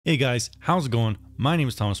Hey guys, how's it going? My name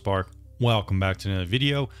is Thomas Spark. Welcome back to another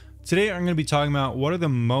video. Today I'm going to be talking about what are the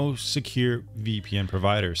most secure VPN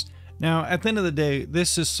providers. Now, at the end of the day,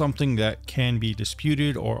 this is something that can be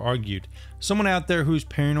disputed or argued. Someone out there who's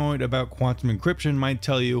paranoid about quantum encryption might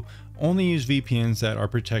tell you only use VPNs that are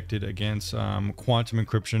protected against quantum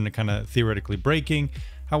encryption and kind of theoretically breaking.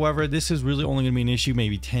 However, this is really only going to be an issue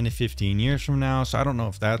maybe 10 to 15 years from now, so I don't know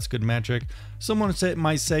if that's good metric. Someone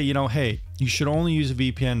might say, you know, hey, you should only use a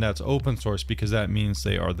VPN that's open source because that means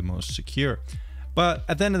they are the most secure. But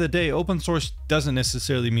at the end of the day, open source doesn't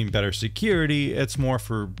necessarily mean better security. It's more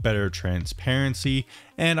for better transparency.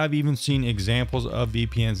 And I've even seen examples of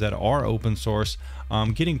VPNs that are open source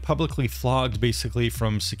getting publicly flogged basically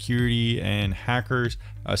from security and hackers,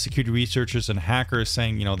 security researchers and hackers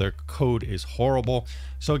saying, you know, their code is horrible.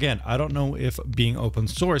 So again, I don't know if being open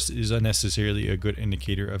source is necessarily a good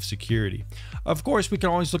indicator of security. Of course, we can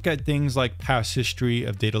always look at things like past history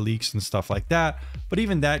of data leaks and stuff like that, but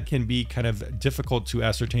even that can be kind of difficult to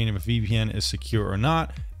ascertain if a VPN is secure or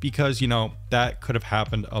not, because, you know, that could have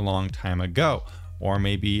happened a long time ago. Or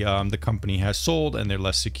maybe the company has sold and they're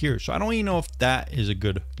less secure. So I don't even know if that is a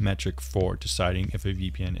good metric for deciding if a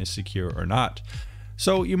VPN is secure or not.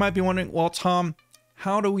 So you might be wondering, well, Tom,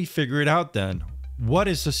 how do we figure it out then? What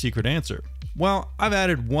is the secret answer? Well, I've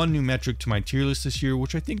added one new metric to my tier list this year,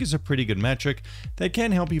 which I think is a pretty good metric that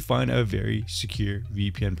can help you find a very secure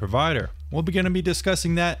VPN provider. We'll be going to be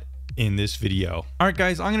discussing that in this video. All right,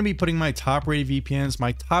 guys, I'm going to be putting my top rated VPNs,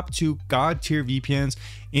 my top 2 God tier VPNs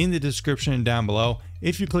in the description down below.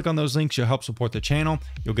 If you click on those links, you'll help support the channel.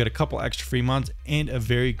 You'll get a couple extra free months and a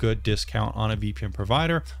very good discount on a VPN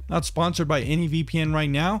provider. Not sponsored by any VPN right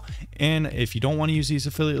now. And if you don't want to use these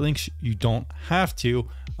affiliate links, you don't have to.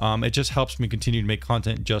 It just helps me continue to make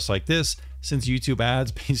content just like this, since YouTube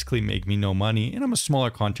ads basically make me no money and I'm a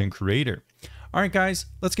smaller content creator. All right, guys,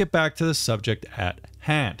 let's get back to the subject at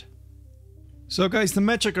hand. So guys, the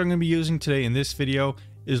metric I'm going to be using today in this video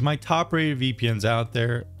is my top rated VPNs out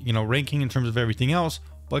there, you know, ranking in terms of everything else,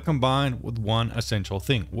 but combined with one essential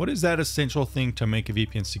thing. What is that essential thing to make a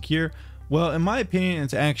VPN secure? Well, in my opinion,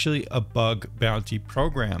 it's actually a bug bounty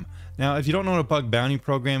program. Now, if you don't know what a bug bounty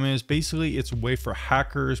program is, basically it's a way for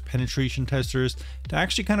hackers, penetration testers to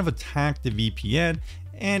actually kind of attack the VPN.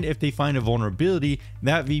 And if they find a vulnerability,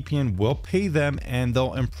 that VPN will pay them and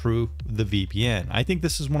they'll improve the VPN. I think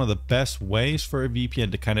this is one of the best ways for a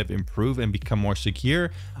VPN to kind of improve and become more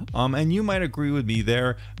secure. And you might agree with me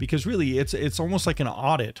there, because really it's almost like an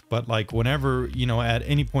audit, but like whenever, you know, at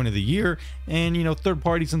any point of the year, and, you know, third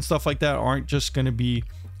parties and stuff like that aren't just going to be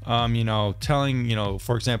you know, telling, you know,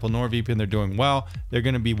 for example, NordVPN, they're doing well. They're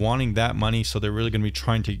going to be wanting that money. So they're really going to be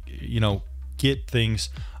trying to, you know, get things,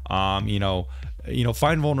 find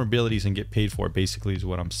vulnerabilities and get paid for it, basically is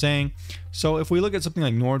what I'm saying. So if we look at something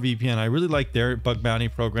like NordVPN, I really like their bug bounty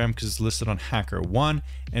program because it's listed on HackerOne,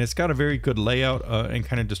 and it's got a very good layout and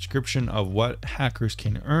kind of description of what hackers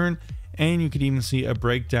can earn. And you can even see a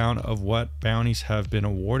breakdown of what bounties have been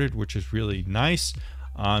awarded, which is really nice.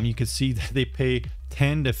 You can see that they pay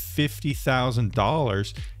 $10,000 to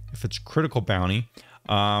 $50,000 if it's critical bounty.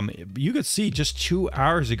 You could see just 2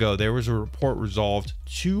 hours ago, there was a report resolved,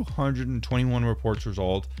 221 reports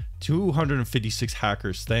resolved, 256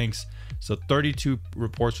 hackers thanks. So 32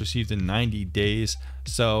 reports received in 90 days.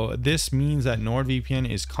 So this means that NordVPN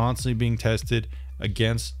is constantly being tested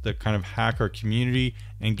against the kind of hacker community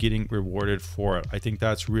and getting rewarded for it. I think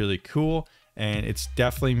that's really cool. And it's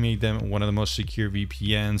definitely made them one of the most secure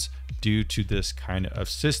VPNs due to this kind of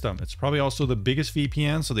system. It's probably also the biggest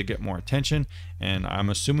VPN, so they get more attention. And I'm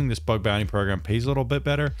assuming this bug bounty program pays a little bit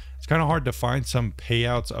better. It's kind of hard to find some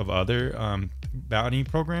payouts of other bounty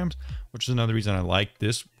programs, which is another reason I like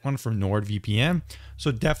this one from NordVPN.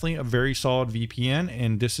 So definitely a very solid VPN,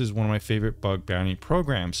 and this is one of my favorite bug bounty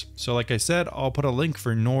programs. So like I said, I'll put a link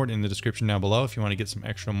for Nord in the description down below if you want to get some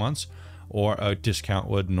extra months or a discount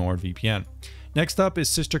with NordVPN. Next up is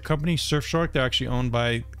sister company Surfshark. They're actually owned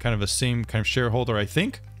by kind of the same kind of shareholder, I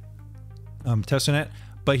think, Tutanota.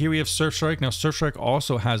 But here we have Surfshark. Now Surfshark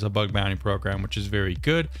also has a bug bounty program, which is very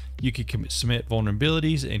good. You can submit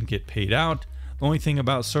vulnerabilities and get paid out. The only thing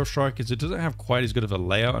about Surfshark is it doesn't have quite as good of a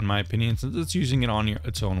layout, in my opinion, since it's using it on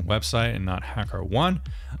its own website and not HackerOne.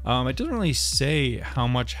 It doesn't really say how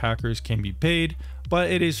much hackers can be paid, but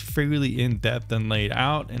it is fairly in-depth and laid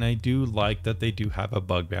out, and I do like that they do have a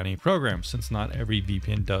bug bounty program, since not every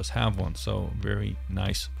VPN does have one. So very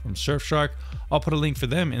nice from Surfshark. I'll put a link for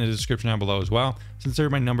them in the description down below as well, since they're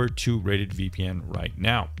my number 2 rated VPN right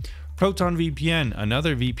now. Proton VPN,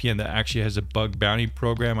 another VPN that actually has a bug bounty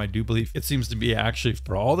program. I do believe it seems to be actually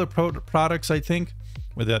for all the products, I think,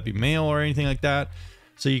 whether that be mail or anything like that.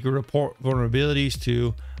 So you can report vulnerabilities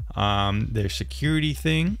to their security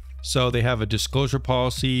thing. So they have a disclosure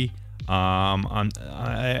policy.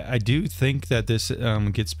 I do think that this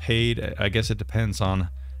gets paid. I guess it depends on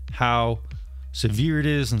how severe it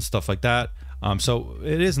is and stuff like that. So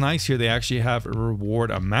it is nice here. They actually have a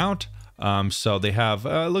reward amount. So they have,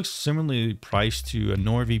 it looks similarly priced to a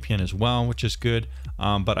NordVPN as well, which is good.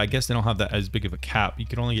 But I guess they don't have that as big of a cap. You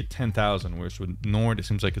can only get 10,000, whereas with Nord, it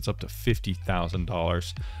seems like it's up to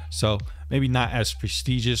 $50,000. So maybe not as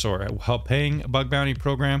prestigious or help paying bug bounty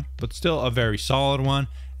program, but still a very solid one.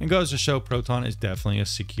 And goes to show Proton is definitely a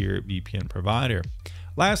secure VPN provider.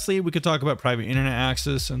 Lastly, we could talk about private internet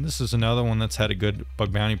access, and this is another one that's had a good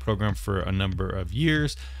bug bounty program for a number of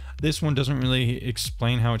years. This one doesn't really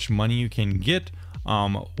explain how much money you can get,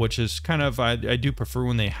 which is kind of, I do prefer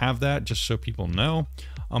when they have that, just so people know.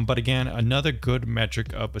 But again, another good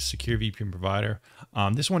metric of a secure VPN provider.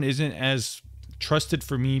 This one isn't as trusted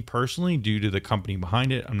for me personally due to the company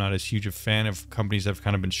behind it. I'm not as huge a fan of companies that have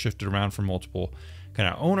kind of been shifted around from multiple kind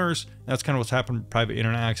of owners. That's kind of what's happened with private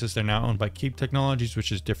internet access. They're now owned by Keep Technologies,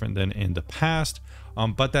 which is different than in the past.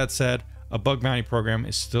 But that said, a bug bounty program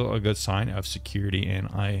is still a good sign of security, and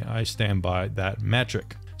I stand by that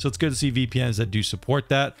metric. So it's good to see VPNs that do support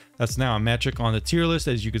that. That's now a metric on the tier list,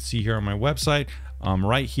 as you can see here on my website,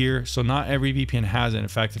 right here. So not every VPN has it. In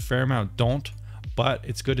fact, a fair amount don't, but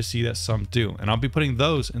it's good to see that some do. And I'll be putting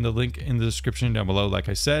those in the link in the description down below. Like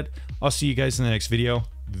I said, I'll see you guys in the next video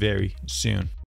very soon.